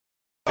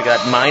We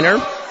got Minor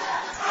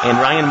and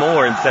Ryan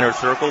Moore in center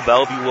circle.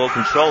 Bellevue will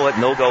control it,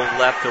 and they'll go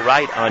left to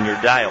right on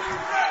your dial.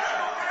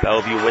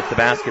 Bellevue with the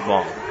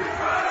basketball.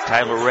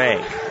 Tyler Ray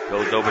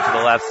goes over to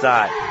the left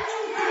side.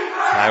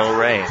 Tyler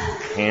Ray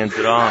hands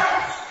it off.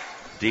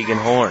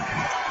 Deegan Horn.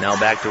 Now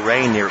back to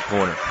Ray near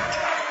corner.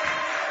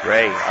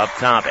 Ray up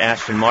top,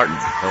 Ashton Martin.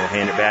 He'll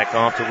hand it back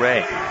off to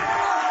Ray.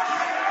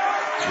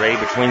 Ray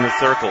between the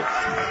circles.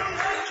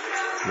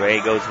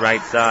 Ray goes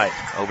right side.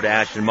 Over to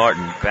Ashton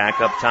Martin.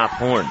 Back up top,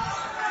 Horn.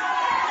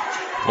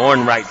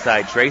 Horn right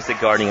side. Tracy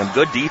guarding him.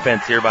 Good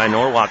defense here by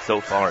Norwalk so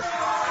far.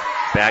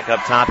 Back up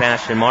top,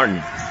 Ashton Martin.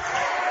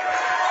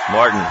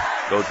 Martin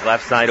goes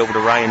left side over to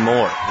Ryan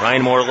Moore.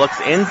 Ryan Moore looks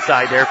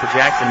inside there for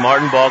Jackson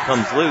Martin. Ball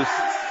comes loose.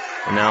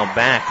 And now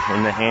back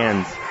in the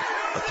hands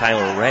of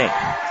Tyler Ray.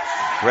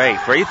 Ray,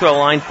 free throw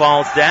line,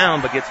 falls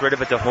down, but gets rid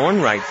of it to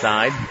Horn right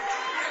side.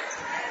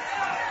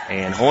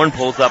 And Horn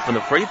pulls up from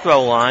the free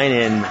throw line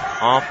and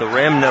off the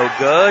rim, no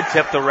good.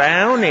 Tipped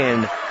around,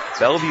 and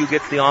Bellevue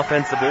gets the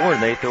offensive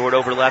board. They throw it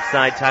over left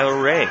side, Tyler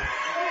Ray.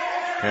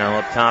 Now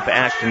up top,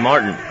 Ashton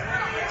Martin.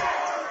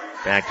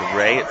 Back to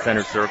Ray at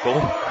center circle.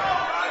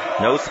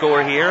 No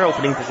score here,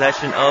 opening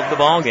possession of the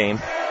ball game.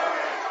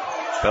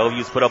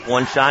 Bellevue's put up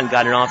one shot and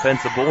got an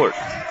offensive board.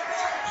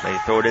 They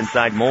throw it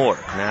inside Moore.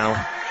 Now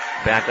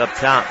back up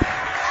top.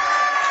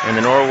 And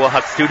the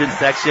Norwalk student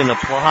section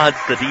applauds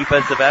the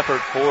defensive effort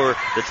for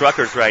the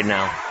Truckers right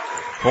now.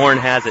 Horn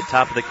has it,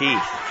 top of the key.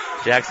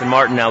 Jackson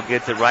Martin now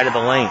gets it right of the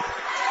lane.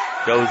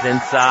 Goes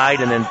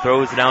inside and then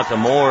throws it out to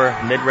Moore.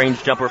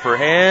 Mid-range jumper for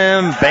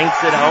him.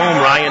 Banks it home,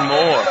 Ryan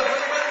Moore.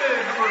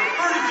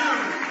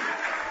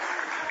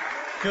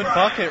 Good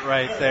bucket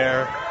right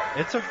there.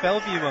 It took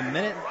Bellevue a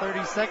minute and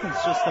 30 seconds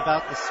just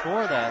about to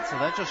score that, so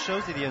that just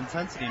shows you the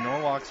intensity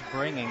Norwalk's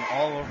bringing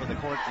all over the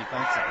court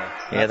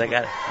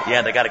defensively.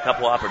 They got a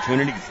couple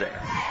opportunities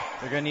there.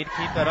 They're going to need to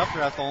keep that up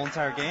throughout the whole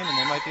entire game, and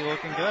they might be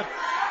looking good.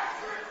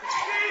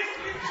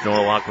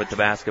 Norwalk with the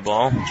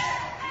basketball.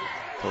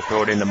 He'll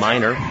throw it into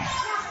Minor.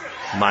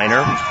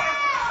 Minor.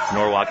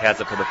 Norwalk has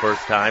it for the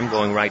first time,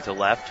 going right to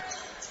left.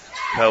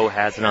 Coe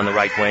has it on the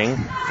right wing.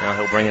 Now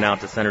he'll bring it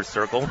out to center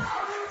circle.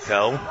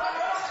 Coe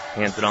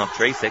hands it off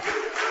Tracek.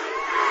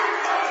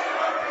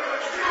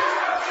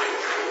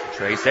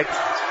 Tracek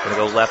going to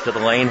go left of the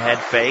lane, head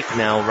fake.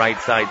 Now right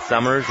side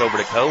Summers over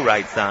to Coe,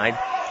 right side.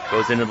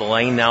 Goes into the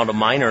lane now to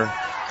Minor.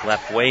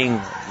 Left wing,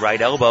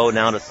 right elbow,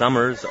 now to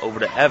Summers, over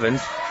to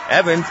Evans.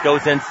 Evans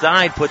goes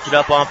inside, puts it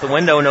up off the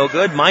window, no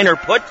good. Minor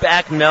put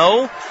back,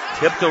 no.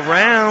 Tipped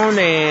around,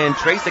 and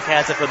Tracek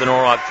has it for the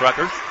Norwalk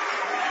Truckers.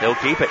 They'll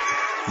keep it.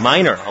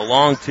 Minor, a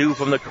long two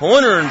from the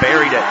corner and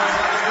buried it.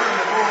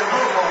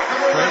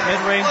 Great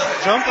mid-range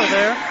jumper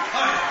there.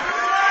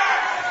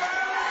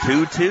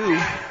 2-2.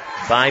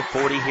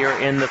 5:40 here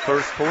in the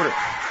first quarter.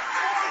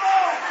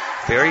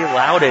 Very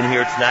loud in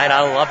here tonight.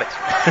 I love it.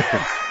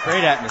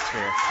 Great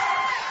atmosphere.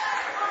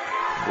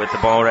 With the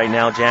ball right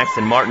now,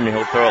 Jackson Martin.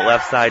 He'll throw it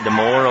left side to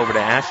Moore, over to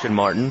Ashton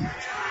Martin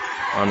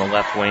on the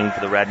left wing for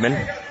the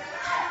Redmen.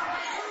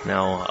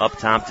 Now up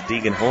top to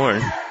Deegan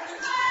Horn.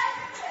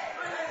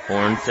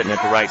 Horn sitting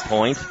at the right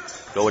point.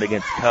 Going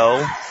against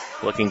Coe.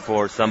 Looking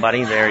for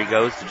somebody. There he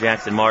goes to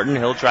Jackson Martin.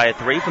 He'll try a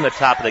three from the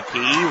top of the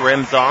key.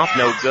 Rims off.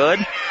 No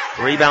good.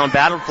 Rebound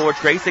battle for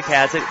Tracek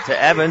has it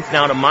to Evans.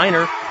 Now to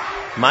Minor.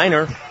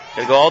 Minor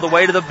going to go all the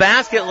way to the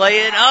basket. Lay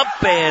it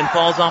up and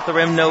falls off the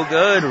rim. No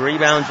good.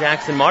 Rebound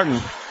Jackson Martin.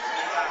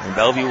 And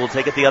Bellevue will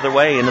take it the other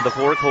way into the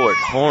forecourt.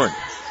 Horn.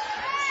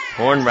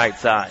 Horn right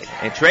side.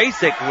 And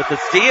Tracek with the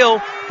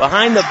steal.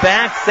 Behind the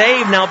back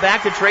save. Now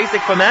back to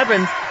Tracek from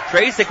Evans.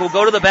 Tracek will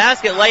go to the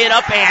basket. Lay it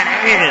up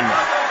and in.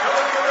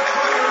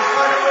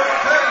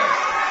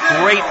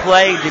 Great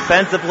play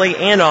defensively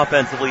and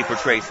offensively for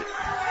Tracek.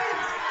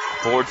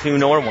 4-2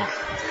 Norwalk.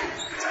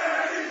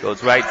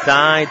 Goes right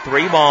side.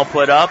 Three ball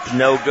put up.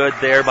 No good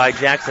there by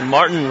Jackson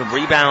Martin.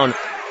 Rebound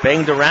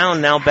banged around.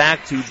 Now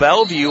back to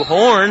Bellevue.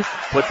 Horn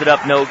puts it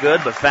up. No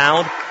good, but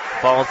fouled.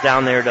 Falls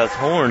down there, does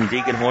Horn.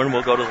 Deegan Horn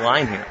will go to the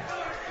line here.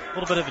 A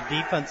little bit of a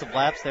defensive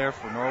lapse there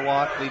for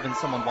Norwalk, leaving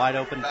someone wide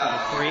open for the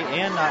three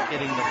and not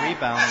getting the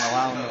rebound and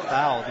allowing the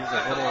foul. These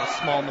are little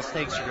small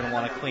mistakes you're going to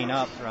want to clean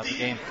up throughout the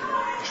game.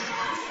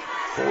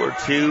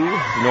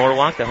 4-2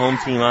 Norwalk, the home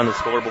team on the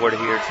scoreboard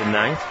here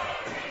tonight.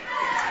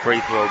 Free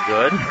throw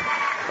good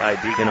by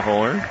Deegan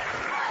Horn.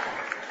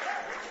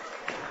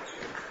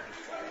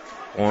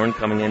 Horn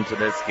coming into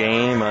this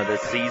game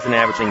this season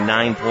averaging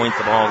 9 points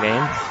a ball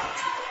game.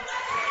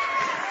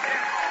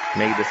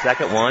 Made the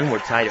second one. We're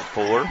tied at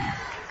 4.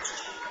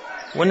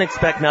 Wouldn't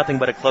expect nothing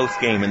but a close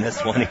game in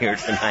this one here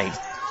tonight.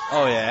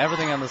 Oh yeah,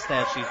 everything on the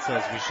stat sheet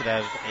says we should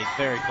have a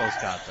very close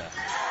contest.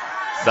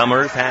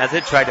 Summers has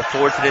it, tried to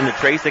force it into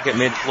Tracek at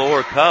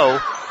mid-floor. Coe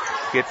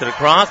gets it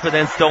across, but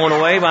then stolen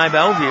away by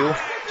Bellevue.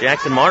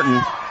 Jackson Martin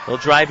will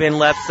drive in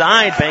left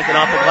side, banking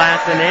off the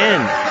glass and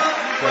in.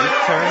 Great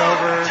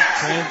turnover,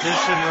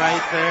 transition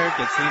right there,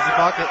 gets the easy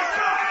bucket.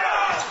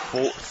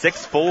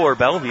 6-4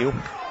 Bellevue.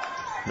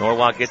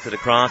 Norwalk gets it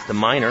across to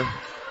Minor.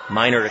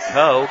 Minor to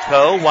Coe.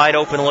 Coe, wide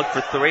open look for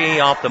three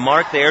off the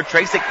mark there.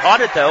 Tracy caught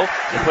it though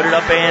and put it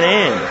up and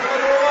in.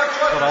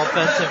 Good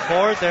offensive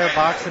board there,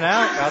 boxing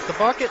out, got the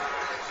bucket.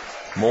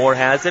 Moore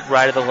has it,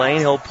 right of the lane.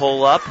 He'll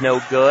pull up,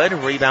 no good.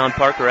 Rebound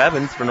Parker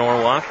Evans for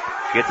Norwalk.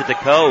 Gets it to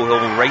Coe.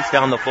 He'll race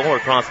down the floor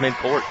across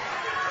midcourt.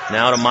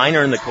 Now to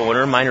Minor in the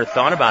corner. Minor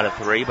thought about a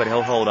three, but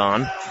he'll hold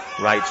on.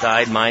 Right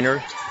side,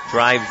 Minor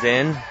drives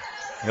in.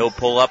 He'll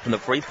pull up from the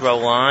free throw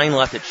line.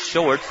 Left it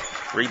short.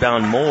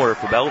 Rebound Moore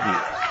for Bellevue.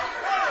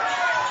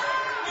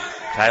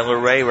 Tyler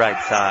Ray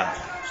right side.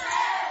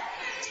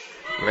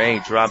 Ray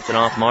drops it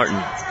off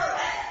Martin.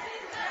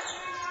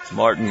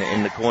 Martin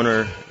in the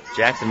corner.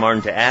 Jackson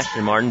Martin to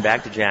Ashton Martin.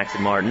 Back to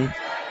Jackson Martin.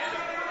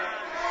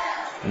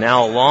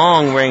 Now a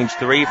long-range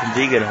three from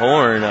Deegan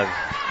Horn. A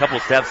couple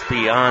steps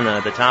beyond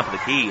the top of the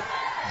key.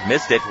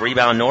 Missed it.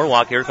 Rebound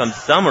Norwalk. Here comes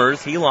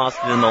Summers. He lost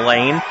it in the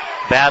lane.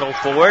 Battle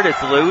for it.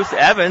 It's loose.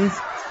 Evans.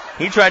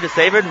 He tried to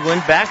save it.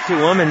 Went back to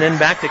him and then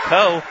back to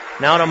Coe.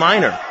 Now to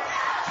Minor.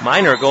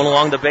 Minor going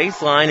along the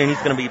baseline, and he's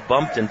going to be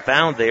bumped and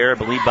fouled there, I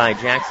believe, by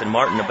Jackson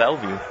Martin of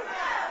Bellevue.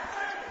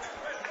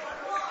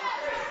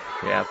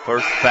 Yeah,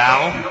 first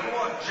foul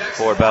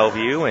for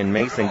Bellevue, and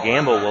Mason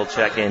Gamble will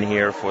check in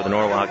here for the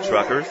Norwalk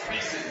Truckers.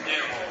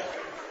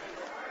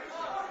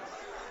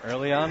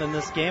 Early on in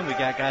this game, we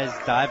got guys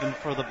diving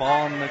for the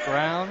ball on the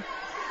ground,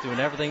 doing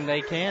everything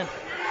they can.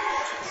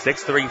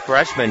 6'3"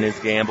 freshman is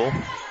Gamble.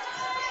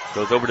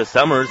 Goes over to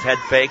Summers, head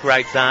fake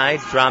right side,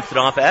 drops it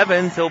off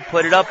Evans. He'll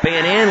put it up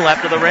and in,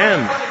 left of the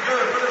rim.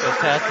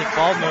 Fantastic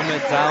ball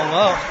movement down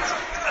low.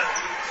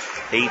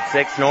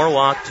 8-6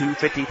 Norwalk,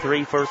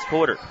 2:53 first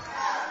quarter.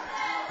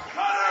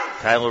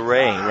 Tyler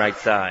Ray, right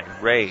side.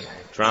 Ray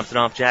drops it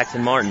off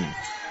Jackson Martin.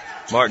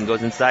 Martin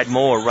goes inside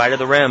Moore, right of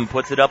the rim,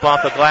 puts it up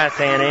off the glass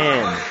and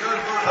in.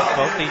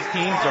 Both these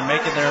teams are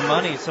making their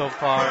money so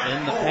far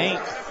in the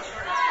paint.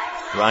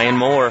 Ryan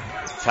Moore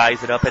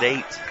ties it up at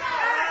 8.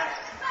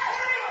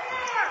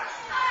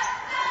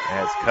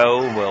 As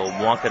Coe will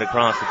walk it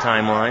across the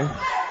timeline.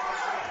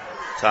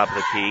 Top of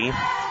the key.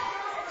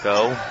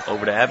 Coe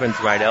over to Evans,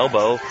 right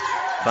elbow.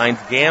 Finds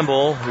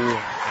Gamble, who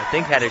I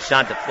think had his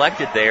shot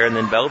deflected there, and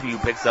then Bellevue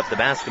picks up the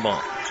basketball.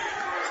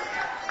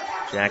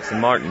 Jackson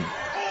Martin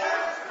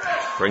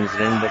brings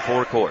it into the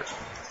forecourt.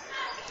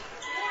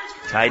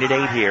 Tied at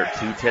 8 here,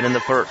 2:10 in the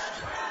first.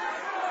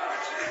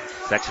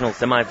 Sectional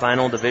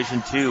semifinal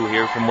Division II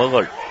here from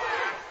Willard.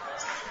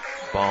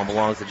 Ball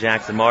belongs to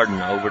Jackson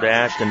Martin, over to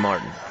Ashton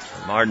Martin.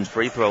 Martin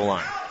free throw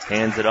line,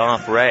 hands it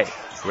off Ray.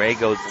 Ray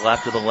goes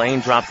left of the lane,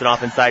 drops it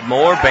off inside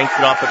Moore, banks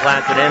it off the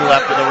glass and in,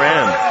 left of the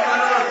rim.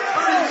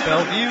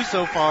 Bellevue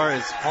so far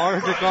is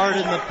hard to guard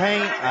in the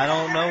paint. I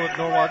don't know if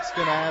Norwalk's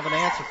going to have an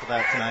answer for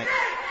that tonight.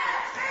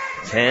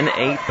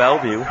 10-8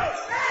 Bellevue,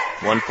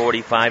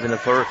 1:45 in the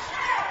first.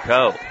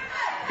 Coe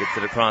gets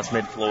it across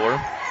mid-floor,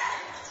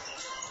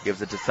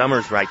 gives it to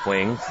Summers, right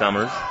wing.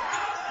 Summers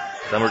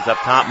up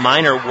top.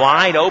 Minor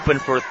wide open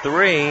for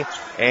three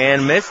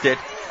and missed it.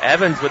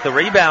 Evans with the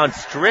rebound,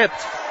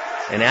 stripped,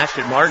 and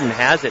Ashton Martin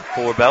has it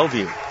for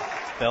Bellevue.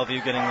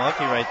 Bellevue getting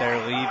lucky right there,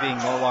 leaving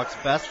Norwalk's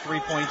best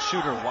three-point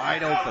shooter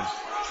wide open.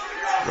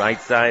 Right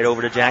side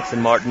over to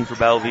Jackson Martin for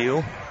Bellevue.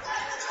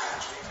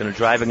 He's going to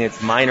drive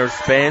against Minor,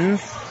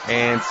 spins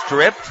and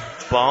stripped.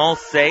 Ball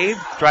saved.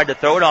 Tried to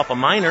throw it off a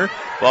Minor.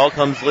 Ball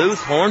comes loose.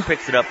 Horn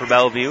picks it up for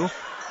Bellevue.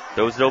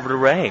 Throws it over to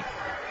Ray.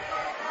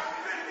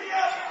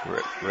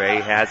 Ray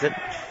has it.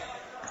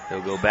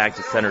 He'll go back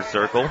to center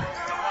circle.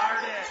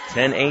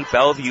 10-8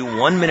 Bellevue,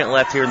 1 minute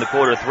left here in the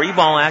quarter.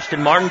 3-ball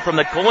Ashton Martin from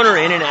the corner,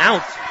 in and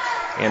out.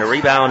 And a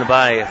rebound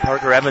by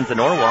Parker Evans of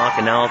Norwalk,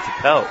 and now it's a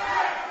Coe.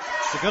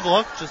 It's a good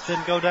look, just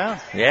didn't go down.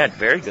 Yeah,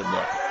 very good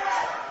look.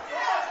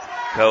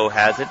 Coe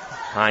has it,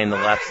 high in the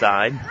left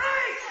side.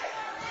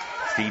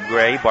 Steve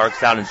Gray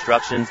barks out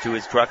instructions to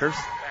his truckers.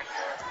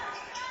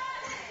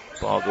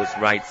 Ball goes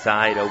right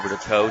side over to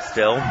Coe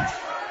still.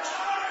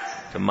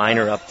 To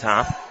Minor up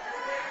top.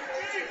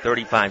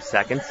 35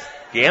 seconds.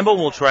 Gamble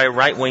will try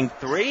right wing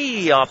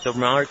three off the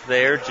mark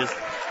there. Just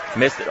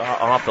missed it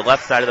off the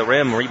left side of the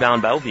rim.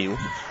 Rebound Bellevue.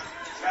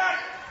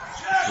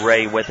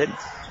 Ray with it.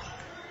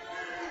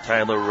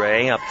 Tyler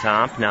Ray up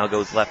top. Now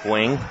goes left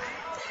wing.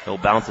 He'll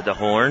bounce it to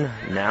Horn.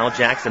 Now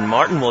Jackson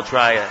Martin will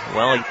try it.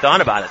 Well, he thought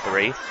about it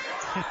three.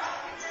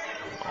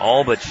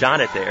 All but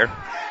shot it there.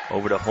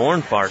 Over to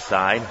Horn far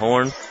side.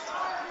 Horn.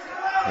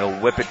 He'll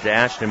whip it to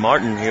Ashton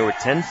Martin here with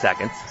 10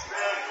 seconds.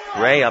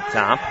 Ray up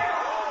top.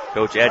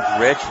 Coach Ed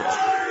Rich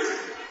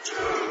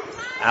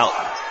out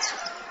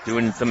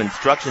doing some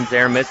instructions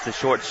there. Missed the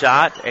short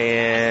shot,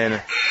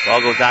 and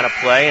ball goes out of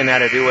play, and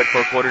that'll do it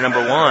for quarter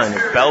number 1.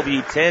 It's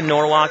Bellevue 10,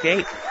 Norwalk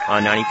 8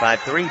 on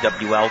 95.3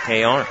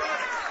 WLKR.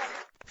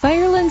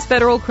 Firelands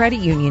Federal Credit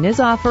Union is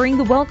offering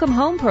the Welcome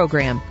Home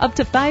Program, up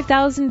to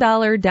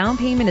 $5,000 down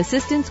payment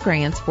assistance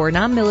grants for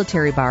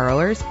non-military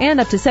borrowers and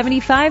up to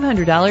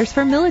 $7,500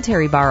 for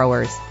military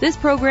borrowers. This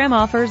program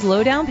offers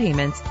low down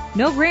payments,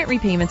 no grant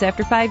repayments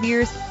after 5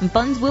 years, and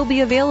funds will be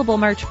available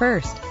March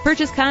 1st.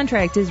 Purchase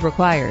contract is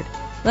required.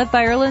 Let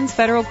Firelands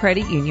Federal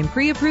Credit Union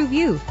pre-approve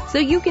you so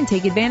you can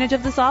take advantage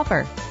of this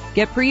offer.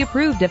 Get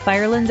pre-approved at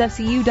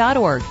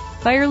firelandsfcu.org.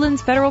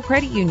 Firelands Federal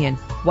Credit Union.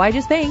 Why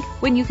just bank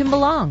when you can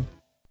belong?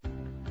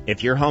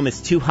 If your home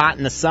is too hot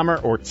in the summer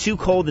or too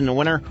cold in the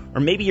winter,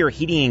 or maybe your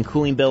heating and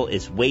cooling bill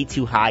is way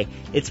too high,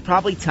 it's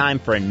probably time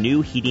for a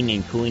new heating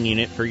and cooling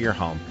unit for your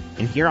home.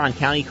 In Huron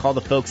County, call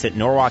the folks at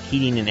Norwalk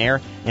Heating and Air,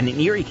 and in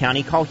Erie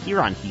County, call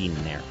Huron Heating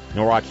and Air.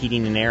 Norwalk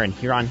Heating and Air and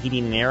Huron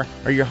Heating and Air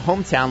are your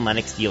hometown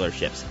Lennox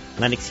dealerships.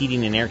 Lennox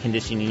Heating and Air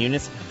Conditioning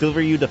units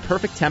deliver you the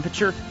perfect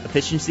temperature,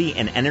 efficiency,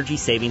 and energy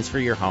savings for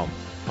your home.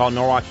 Call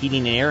Norwalk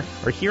Heating and Air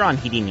or Huron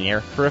Heating and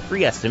Air for a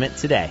free estimate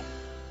today.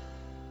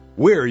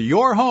 We're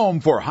your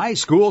home for high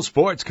school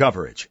sports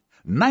coverage.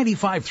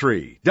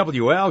 95.3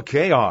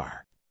 WLKR.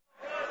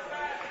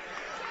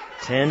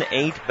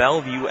 10-8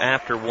 Bellevue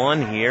after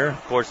one here.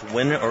 Of course,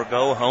 win or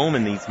go home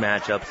in these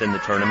matchups in the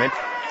tournament.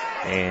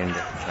 And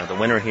the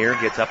winner here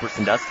gets Upper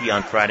Sandusky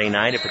on Friday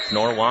night. If it's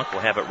Norwalk,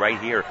 we'll have it right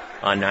here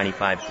on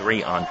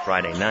 95.3 on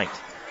Friday night.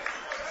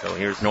 So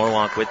here's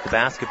Norwalk with the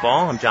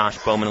basketball. I'm Josh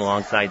Bowman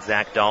alongside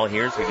Zach Dahl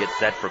here as we get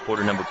set for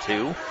quarter number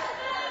 2.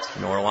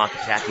 Norwalk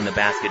attacking the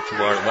basket to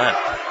our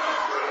left.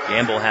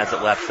 Gamble has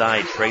it left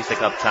side.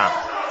 Tracek up top.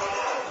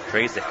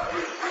 Tracek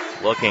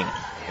looking.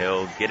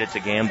 He'll get it to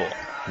Gamble.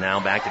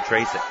 Now back to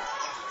Tracek.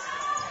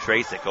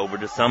 Tracek over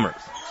to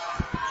Summers.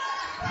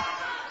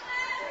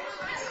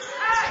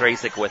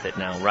 Tracek with it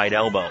now. Right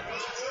elbow.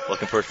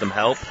 Looking for some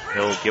help.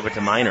 He'll give it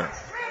to Minor.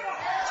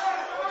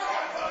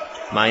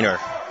 Minor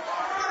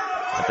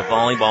at the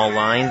volleyball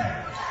line.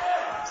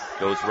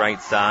 Goes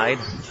right side.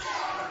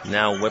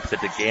 Now whips it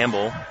to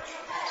Gamble.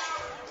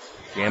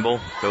 Gamble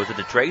goes it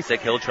to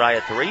Tracek. He'll try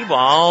a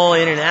 3-ball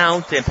in and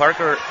out. And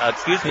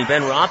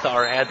Ben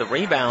Rothar had the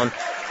rebound,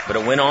 but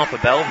it went off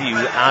of Bellevue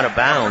out of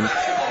bounds.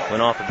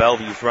 Went off of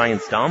Bellevue's Ryan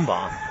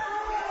Stombaugh.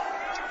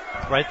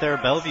 Right there,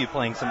 Bellevue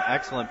playing some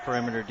excellent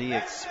perimeter D,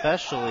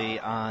 especially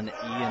on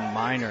Ian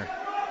Minor,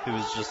 who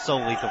is just so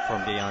lethal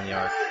from beyond the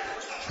arc.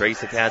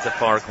 Tracek has a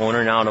far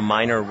corner now to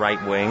Minor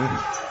right wing.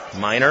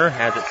 Minor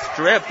has it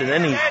stripped, and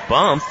then he's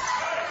bumped.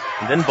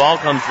 And then ball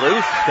comes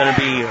loose. It's going to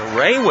be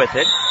Ray with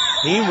it.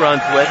 He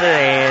runs with it,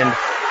 and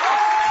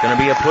it's going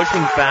to be a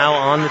pushing foul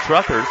on the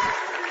Truckers.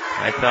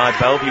 I thought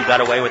Bellevue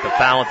got away with a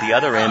foul at the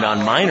other end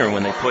on Minor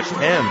when they pushed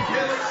him,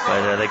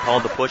 but they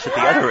called the push at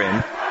the other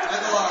end.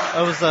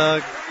 It was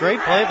a great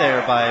play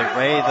there by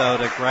Ray, though,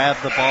 to grab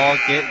the ball,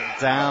 get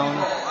down,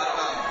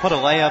 put a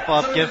layup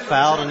up, get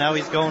fouled, and now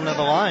he's going to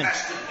the line.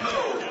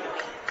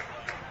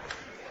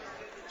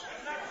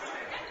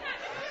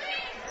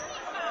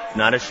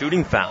 Not a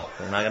shooting foul.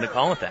 They're not going to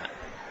call it that.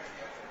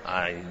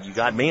 You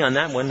got me on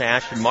that one.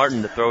 Ashton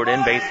Martin to throw it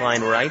in,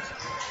 baseline right.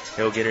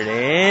 He'll get it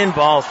in.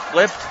 Ball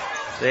flipped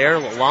there.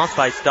 Lost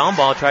by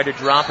Stombaugh. Tried to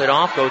drop it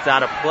off. Goes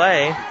out of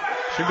play.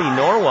 Should be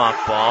Norwalk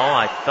ball,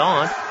 I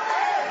thought.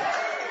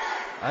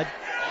 I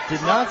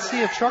did not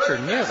see a Trucker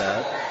near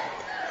that.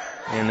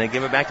 And they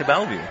give it back to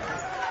Bellevue.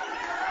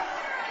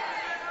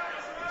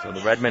 So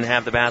the Redmen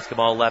have the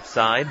basketball left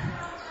side.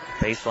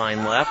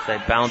 Baseline left. They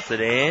bounce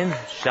it in.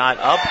 Shot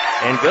up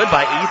and good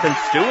by Ethan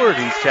Stewart,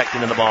 who's checked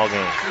into the ball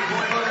game.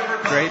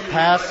 Great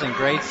pass and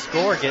great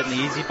score, getting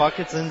the easy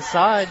buckets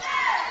inside.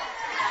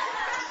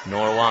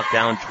 Norwalk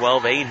down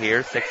 12-8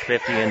 here.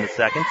 6:50 in the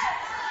second.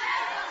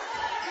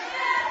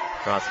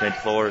 Cross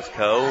midfloor is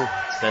Coe.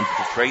 Sends it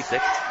to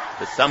Tracek.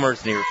 The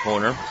Summers near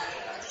corner.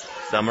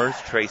 Summers,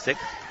 Tracek.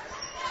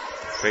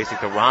 Tracek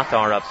to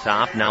Rothar up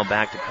top. Now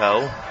back to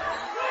Coe.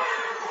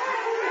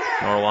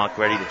 Norwalk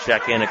ready to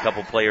check in a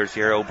couple players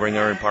here.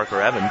 Obringer and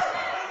Parker Evans.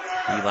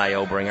 Eli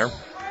Obringer.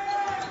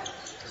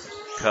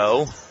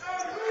 Coe.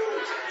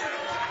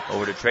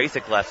 Over to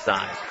Tracek left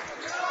side.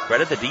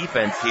 Credit the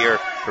defense here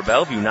for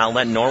Bellevue, not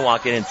letting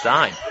Norwalk get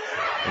inside.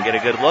 And get a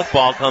good look.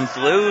 Ball comes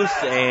loose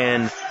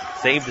and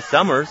saved to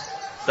Summers.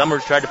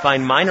 Summers tried to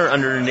find Minor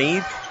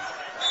underneath.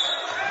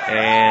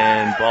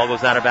 And ball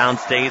goes out of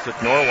bounds, stays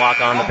with Norwalk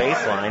on the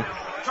baseline.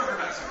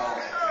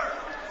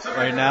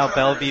 Right now,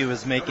 Bellevue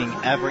is making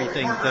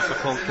everything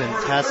difficult,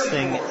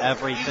 contesting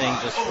everything,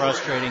 just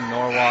frustrating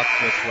Norwalk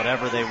with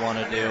whatever they want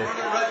to do.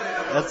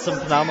 That's some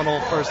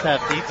phenomenal first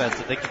half defense.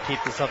 If they can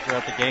keep this up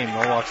throughout the game,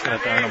 Norwalk's going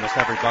to have to earn almost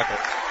every bucket.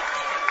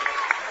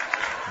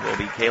 Will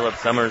be Caleb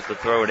Summers to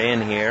throw it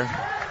in here.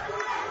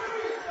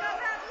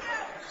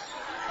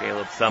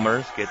 Caleb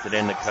Summers gets it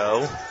into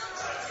Coe.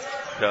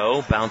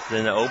 Coe bounces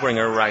into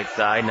Obringer right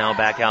side. Now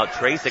back out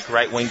Tracek,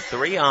 right wing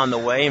 3 on the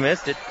way.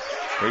 Missed it.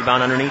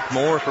 Rebound underneath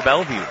Moore for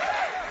Bellevue.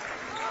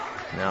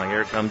 Now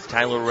here comes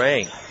Tyler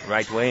Ray,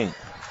 right wing.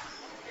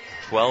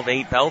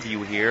 12-8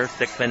 Bellevue here.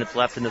 6 minutes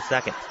left in the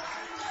second.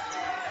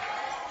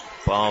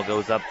 Ball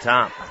goes up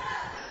top.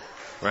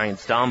 Ryan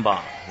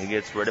Stombaugh. He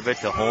gets rid of it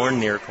to Horn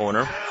near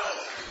corner.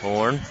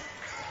 Horn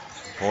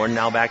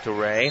now back to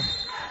Ray.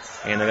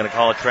 And they're going to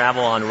call a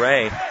travel on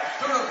Ray.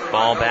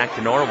 Ball back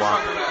to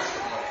Norwalk.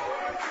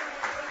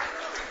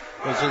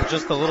 Those are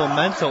just the little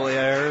mental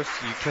errors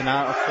you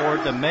cannot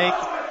afford to make.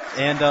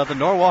 And the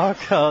Norwalk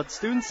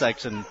student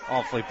section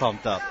awfully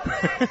pumped up.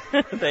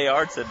 They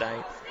are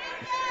tonight.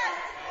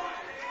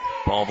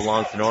 Ball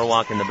belongs to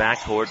Norwalk in the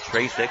backcourt.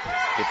 Tracek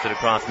gets it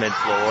across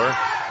midfloor.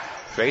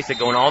 Tracek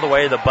going all the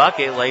way to the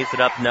bucket, lays it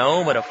up,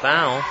 no, but a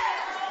foul.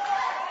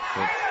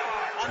 So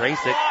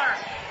Tracek,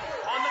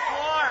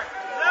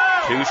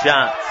 2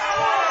 shots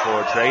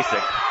for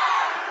Tracek.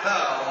 So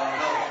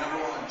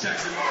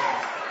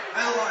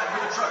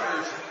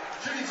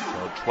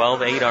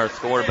 12-8 our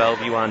score,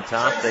 Bellevue on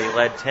top. They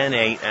led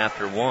 10-8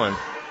 after 1.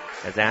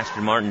 As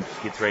Ashton Martin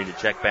gets ready to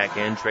check back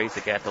in,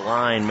 Tracek at the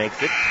line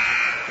makes it.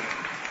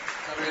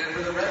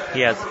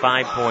 He has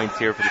 5 points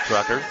here for the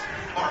Truckers.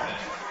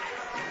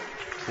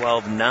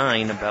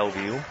 12-9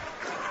 Bellevue.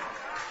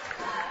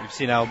 You've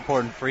seen how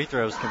important free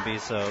throws can be,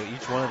 so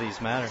each one of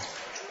these matters.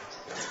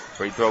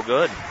 Free throw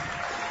good.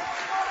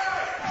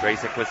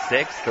 Tracek with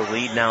 6. The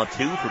lead now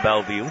 2 for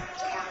Bellevue.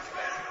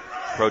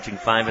 Approaching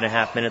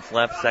 5.5 minutes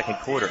left, second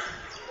quarter.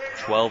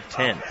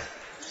 12-10.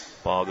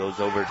 Ball goes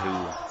over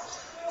to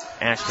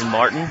Ashton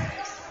Martin.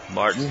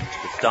 Martin,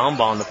 the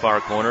Stombaugh in the far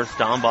corner.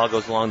 Stombaugh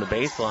goes along the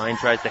baseline,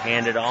 tries to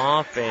hand it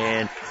off,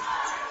 and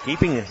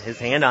keeping his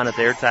hand on it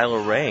there,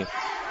 Tyler Ray.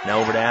 Now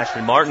over to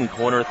Ashton Martin,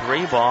 corner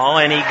 3 ball,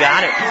 and he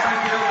got it.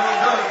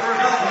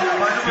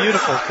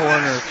 Beautiful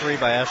corner 3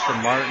 by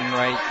Ashton Martin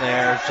right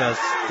there.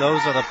 Just,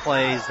 those are the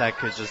plays that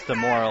could just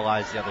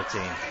demoralize the other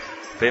team.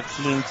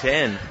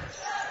 15-10.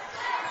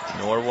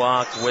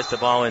 Norwalk with the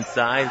ball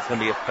inside. It's going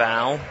to be a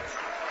foul.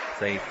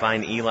 They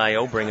find Eli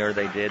Obringer,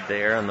 they did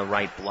there on the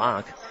right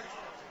block.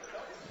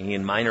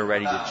 Ian Miner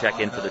ready to check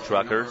in for the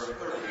Truckers.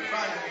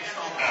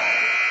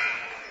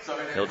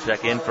 He'll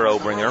check in for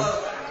Obringer.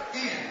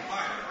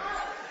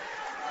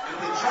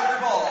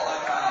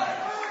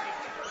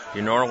 If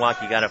you're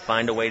Norwalk, you got to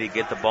find a way to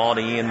get the ball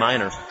to Ian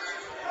Miner.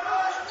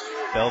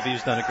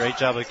 Bellevue's done a great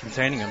job of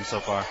containing him so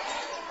far.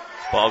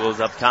 Ball goes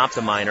up top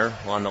to Miner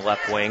on the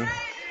left wing.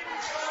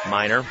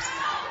 Miner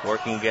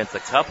working against a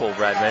couple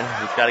Redmen.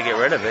 He's got to get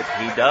rid of it.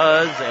 He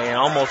does, and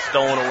almost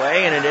stolen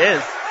away, and it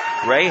is.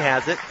 Ray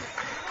has it.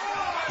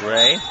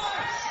 Ray.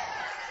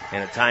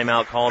 And a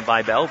timeout called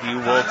by Bellevue.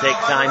 We'll take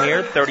time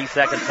here.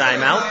 30-second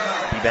timeout.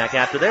 Be back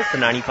after this. The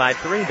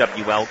 95.3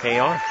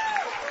 WLKR.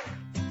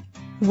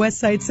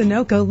 Westside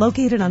Sunoco,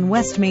 located on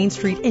West Main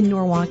Street in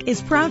Norwalk,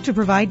 is proud to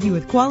provide you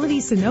with quality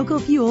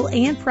Sunoco fuel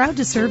and proud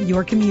to serve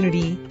your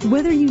community.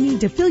 Whether you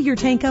need to fill your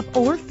tank up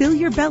or fill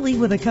your belly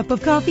with a cup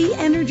of coffee,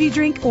 energy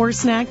drink, or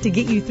snack to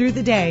get you through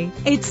the day,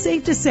 it's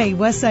safe to say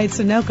Westside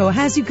Sunoco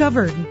has you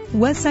covered.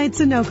 Westside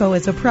Sunoco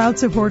is a proud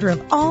supporter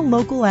of all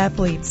local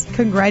athletes.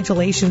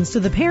 Congratulations to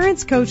the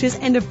parents, coaches,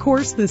 and of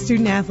course the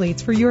student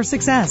athletes for your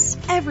success.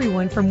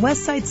 Everyone from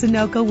Westside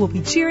Sunoco will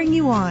be cheering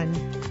you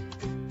on.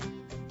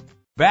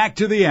 Back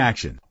to the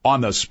action on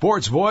the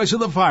sports voice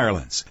of the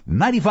Firelands,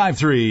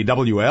 95.3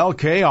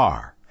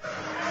 WLKR.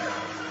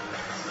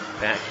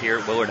 Back here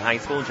at Willard High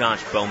School,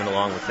 Josh Bowman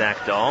along with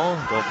Zach Dahl.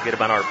 Don't forget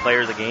about our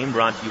Player of the Game,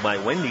 brought to you by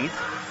Wendy's.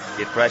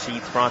 Get fresh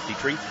eats, frosty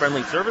treats,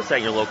 friendly service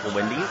at your local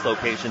Wendy's.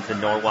 Locations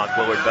in Norwalk,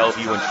 Willard,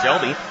 Bellevue, and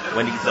Shelby.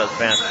 Wendy's does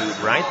fast food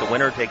right. The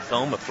winner takes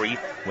home a free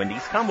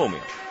Wendy's combo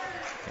meal.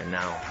 And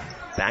now,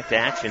 back to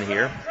action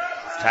here.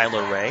 It's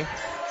Tyler Ray.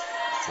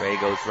 Ray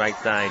goes right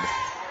side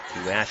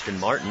to Ashton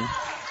Martin.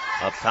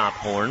 Up top,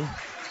 Horn.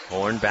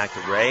 Horn back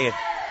to Ray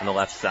on the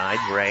left side.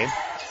 Ray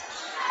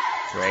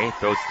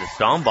throws to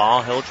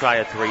Stombaugh. He'll try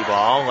a 3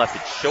 ball. Left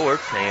it short.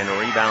 And a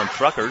rebound,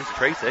 Truckers.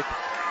 Tracek.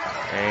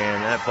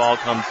 And that ball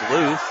comes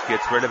loose.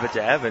 Gets rid of it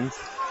to Evans.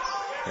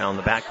 Now in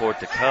the backcourt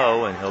to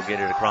Coe. And he'll get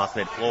it across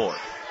midfloor.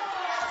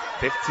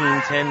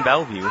 15-10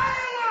 Bellevue.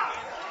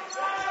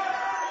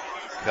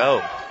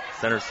 Coe.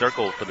 Center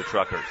circle for the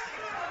Truckers.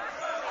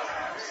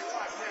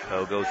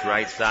 Coe goes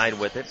right side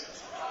with it.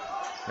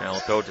 Now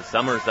we'll throw it to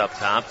Summers up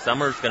top.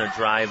 Summers going to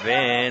drive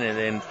in and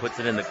then puts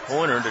it in the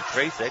corner to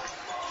Tracek.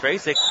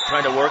 Tracek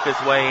trying to work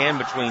his way in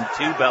between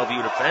 2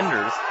 Bellevue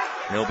defenders.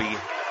 And he'll be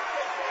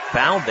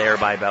fouled there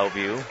by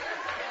Bellevue.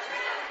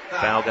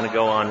 Foul going to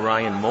go on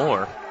Ryan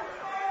Moore.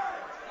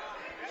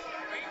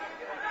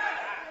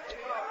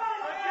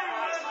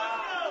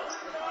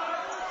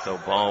 So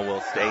ball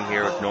will stay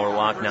here with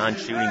Norwalk.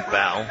 Non-shooting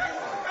foul.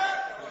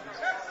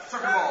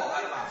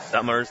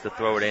 Summers to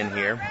throw it in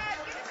here.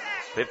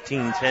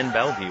 15-10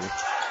 Bellevue.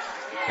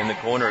 In the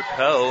corner,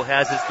 Coe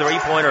has his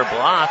 3-pointer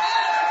blocked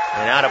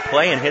and out of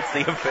play and hits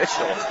the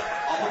official.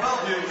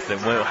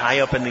 It went high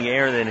up in the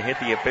air, then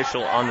hit the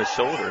official on the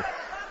shoulder.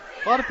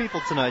 A lot of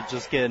people tonight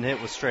just getting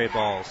hit with stray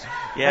balls.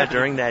 Yeah,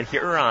 during that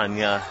Huron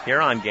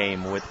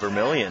game with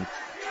Vermillion,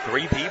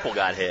 3 people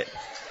got hit.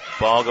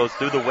 Ball goes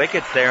through the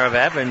wickets there of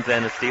Evans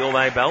and a steal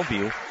by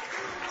Bellevue.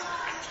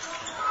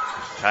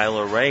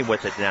 Tyler Ray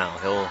with it now.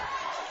 He'll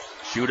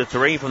shoot a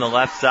 3 from the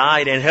left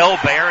side, and he'll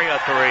bury a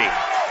 3.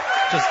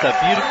 Just a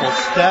beautiful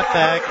step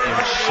back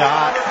and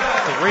shot.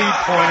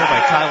 3-pointer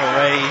by Tyler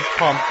Ray. He's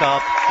pumped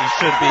up. He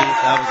should be.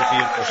 That was a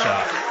beautiful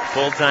shot.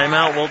 Full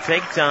timeout. We'll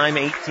take time.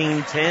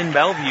 18-10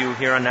 Bellevue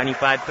here on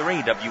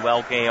 95.3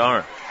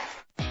 WLKR.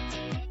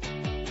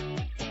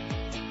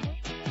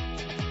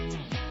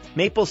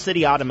 Maple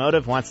City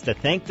Automotive wants to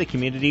thank the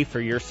community for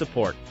your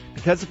support.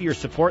 Because of your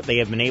support, they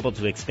have been able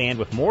to expand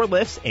with more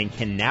lifts and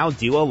can now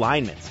do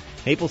alignments.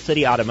 Maple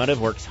City Automotive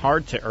works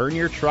hard to earn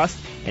your trust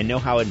and know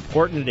how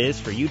important it is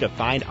for you to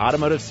find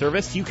automotive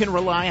service you can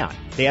rely on.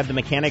 They have the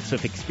mechanics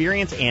with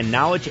experience and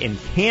knowledge and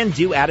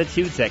can-do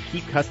attitudes that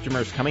keep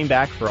customers coming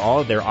back for all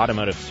of their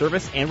automotive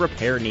service and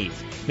repair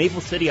needs.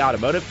 Maple City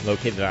Automotive,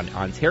 located on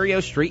Ontario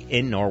Street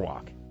in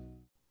Norwalk.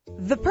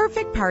 The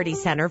perfect party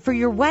center for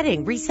your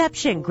wedding,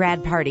 reception,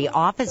 grad party,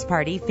 office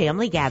party,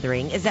 family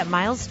gathering is at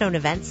Milestone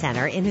Event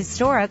Center in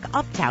historic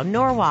Uptown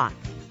Norwalk.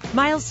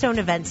 Milestone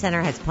Event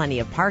Center has plenty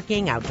of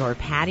parking, outdoor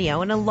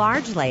patio, and a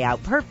large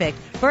layout perfect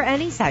for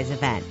any size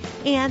event.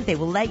 And they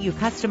will let you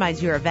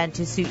customize your event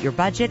to suit your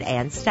budget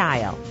and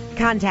style.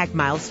 Contact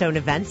Milestone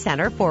Event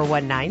Center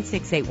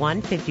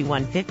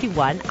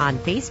 419-681-5151 on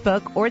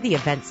Facebook or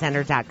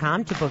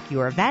theeventcenter.com to book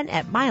your event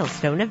at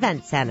Milestone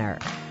Event Center.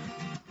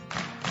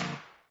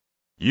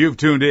 You've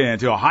tuned in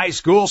to high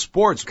school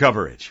sports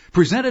coverage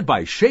presented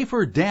by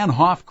Schaefer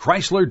Danhoff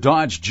Chrysler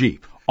Dodge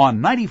Jeep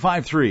on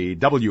 95.3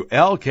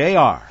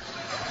 WLKR.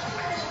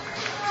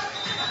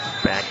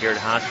 Back here at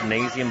Haas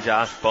Gymnasium,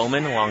 Josh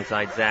Bowman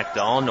alongside Zach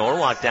Dahl.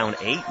 Norwalk down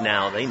 8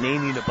 now. They may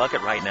need a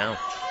bucket right now.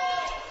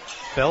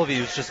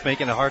 Bellevue's just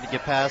making it hard to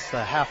get past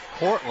the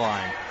half-court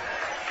line.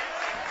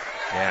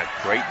 Yeah,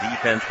 great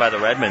defense by the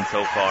Redmen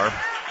so far.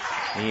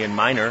 Ian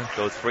Miner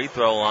goes free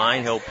throw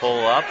line. He'll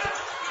pull up.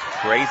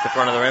 Graze the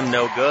front of the rim,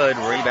 no good.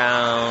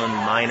 Rebound,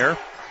 Miner.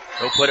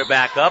 He'll put it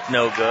back up,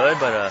 no good,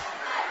 but a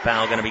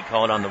foul going to be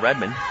called on the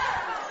Redmen.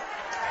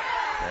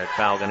 That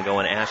foul going to go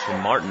on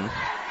Ashton Martin.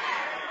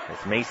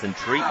 As Mason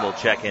Treat will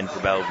check in for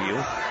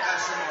Bellevue.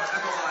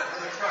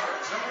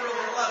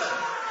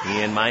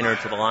 Ian Miner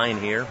to the line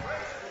here.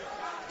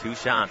 2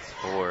 shots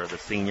for the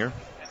senior.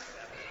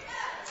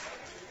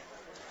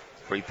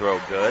 Free throw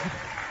good.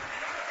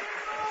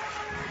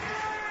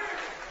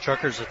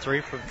 Truckers are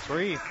 3 from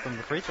 3 from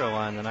the free throw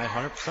line tonight,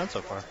 100%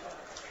 so far.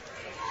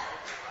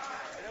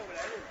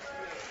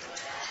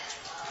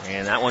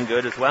 And that one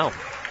good as well.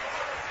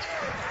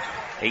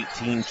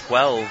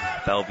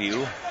 18-12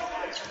 Bellevue.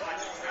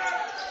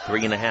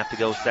 3.5 to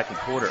go second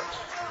quarter.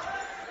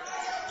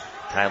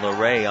 Tyler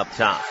Ray up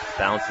top.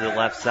 Bounces to the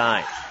left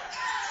side.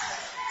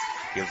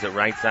 Gives it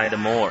right side to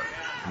Moore.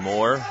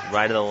 Moore,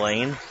 right of the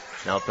lane.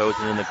 Now throws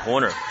it in the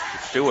corner to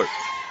Stewart.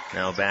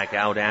 Now back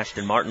out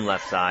Ashton Martin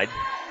left side.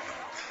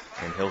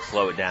 And he'll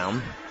slow it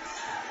down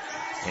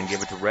and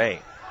give it to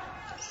Ray.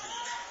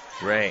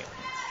 Ray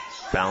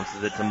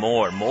bounces it to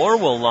Moore. Moore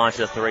will launch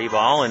a 3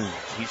 ball, and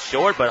he's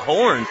short, but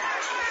Horn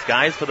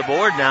skies for the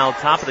board now.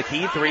 Top of the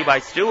key, 3 by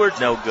Stewart,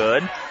 no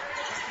good.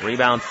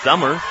 Rebound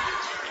Summers.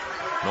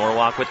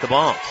 Norwalk with the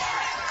ball.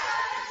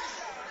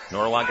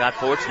 Norwalk got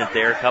fortunate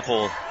there. A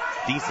couple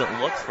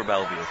decent looks for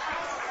Bellevue.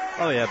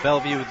 Oh, yeah,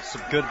 Bellevue with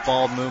some good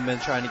ball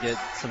movement, trying to get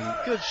some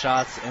good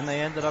shots, and they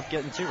ended up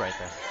getting 2 right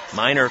there.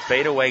 Miner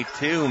fadeaway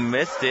 2,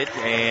 missed it,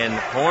 and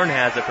Horn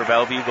has it for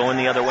Bellevue going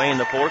the other way in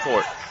the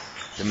forecourt.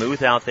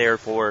 DeMuth out there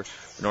for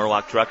the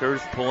Norwalk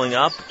Truckers, pulling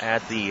up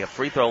at the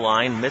free throw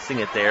line, missing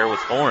it there was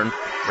Horn.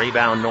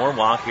 Rebound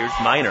Norwalk, here's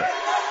Miner.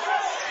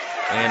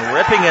 And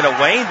ripping it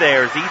away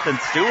there is Ethan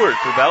Stewart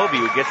for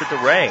Bellevue, who gets it to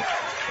Ray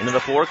into the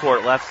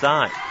forecourt left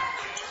side.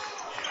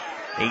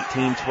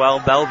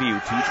 18-12 Bellevue,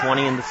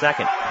 2:20 in the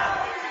second.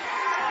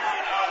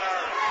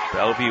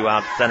 Bellevue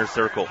out center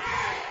circle.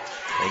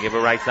 They give it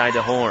right side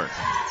to Horn.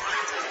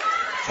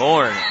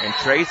 Horn and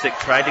Tracek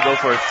tried to go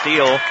for a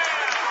steal.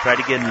 Tried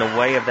to get in the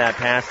way of that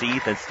pass to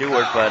Ethan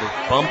Stewart, but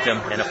bumped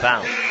him and a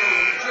foul.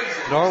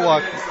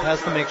 Norwalk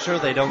has to make sure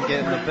they don't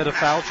get in a bit of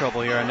foul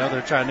trouble here. I know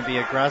they're trying to be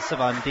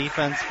aggressive on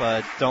defense,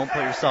 but don't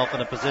put yourself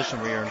in a position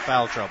where you're in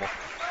foul trouble.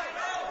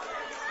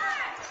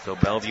 So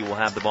Bellevue will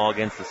have the ball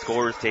against the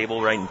scorer's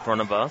table right in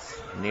front of us,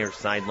 near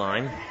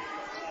sideline.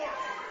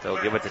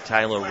 They'll give it to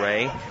Tyler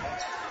Ray.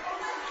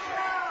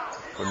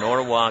 For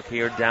Norwalk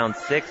here, down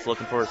 6,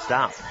 looking for a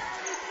stop.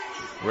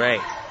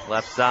 Ray,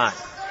 left side.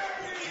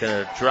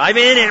 Gonna drive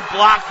in and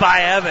blocked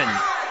by Evans.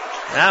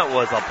 That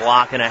was a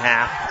block and a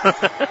half.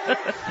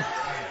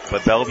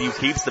 But Bellevue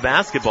keeps the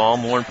basketball,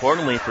 more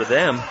importantly for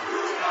them.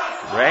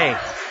 Ray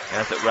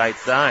has it right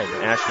side.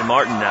 Ashton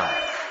Martin now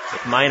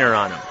with Miner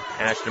on him.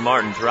 Ashton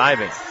Martin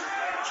driving.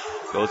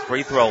 Goes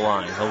free throw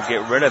line. He'll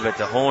get rid of it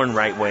to Horn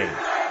right wing.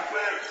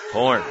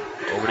 Horn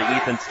over to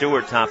Ethan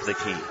Stewart, top of the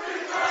key.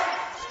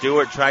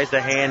 Stewart tries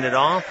to hand it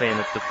off, and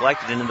it's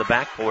deflected into the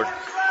backcourt.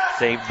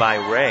 Saved by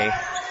Ray.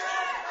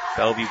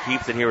 Bellevue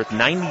keeps it here with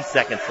 90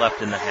 seconds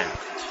left in the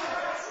half.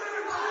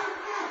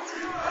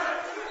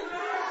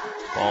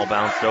 Ball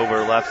bounced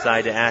over left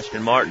side to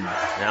Ashton Martin.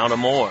 Now to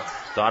Moore.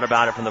 Thought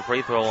about it from the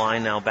free throw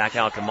line. Now back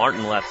out to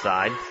Martin left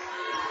side.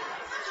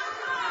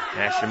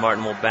 Ashton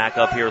Martin will back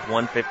up here with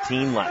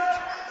 1:15 left.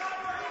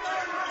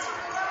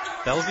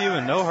 Bellevue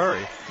in no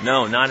hurry.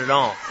 No, not at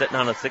all. Sitting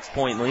on a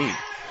 6-point lead.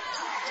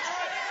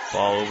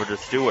 Ball over to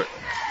Stewart.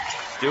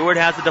 Stewart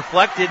has it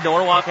deflected.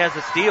 Norwalk has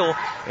a steal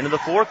into the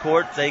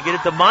forecourt. They get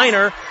it to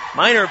Miner.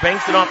 Miner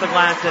banks it off the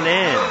glass and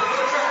in.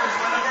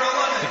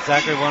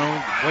 Exactly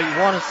what you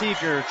want to see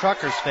if you're a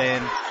Truckers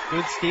fan.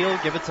 Good steal.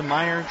 Give it to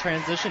Miner in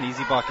transition.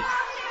 Easy bucket.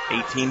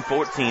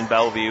 18-14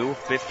 Bellevue,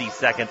 50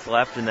 seconds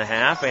left in the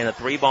half, and a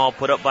 3-ball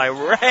put up by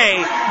Ray,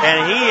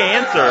 and he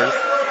answers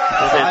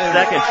with his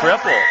second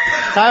triple.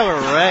 Tyler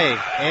Ray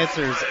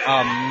answers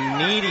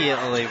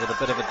immediately with a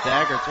bit of a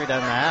dagger, 3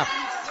 down the half.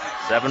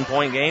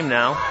 7-point game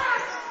now.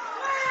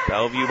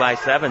 Bellevue by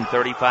 7,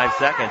 35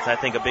 seconds. I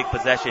think a big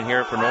possession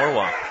here for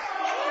Norwalk.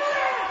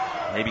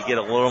 Maybe get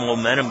a little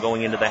momentum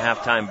going into the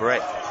halftime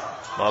break.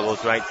 Ball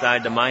goes right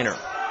side to Minor.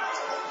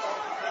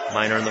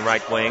 Minor in the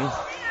right wing.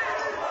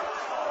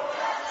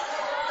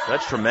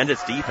 Such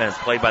tremendous defense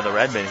played by the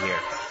Redmen here.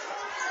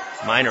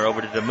 Minor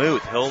over to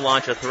DeMuth. He'll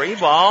launch a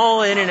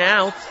 3-ball in and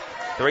out.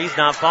 3's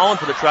not falling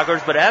for the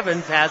Truckers, but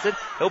Evans has it.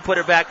 He'll put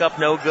it back up,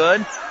 no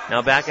good.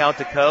 Now back out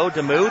to Coe.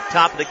 DeMuth,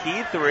 top of the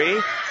key,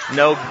 3,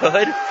 no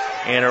good.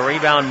 And a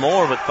rebound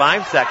more with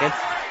 5 seconds.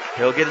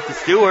 He'll get it to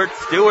Stewart.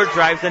 Stewart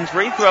drives in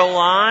free throw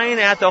line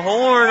at the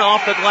horn,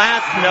 off the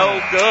glass,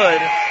 no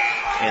good.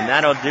 And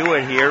that'll do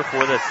it here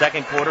for the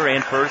second quarter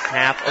and first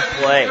half of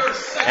play.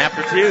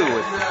 After 2,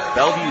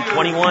 Bellevue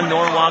 21,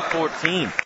 Norwalk 14.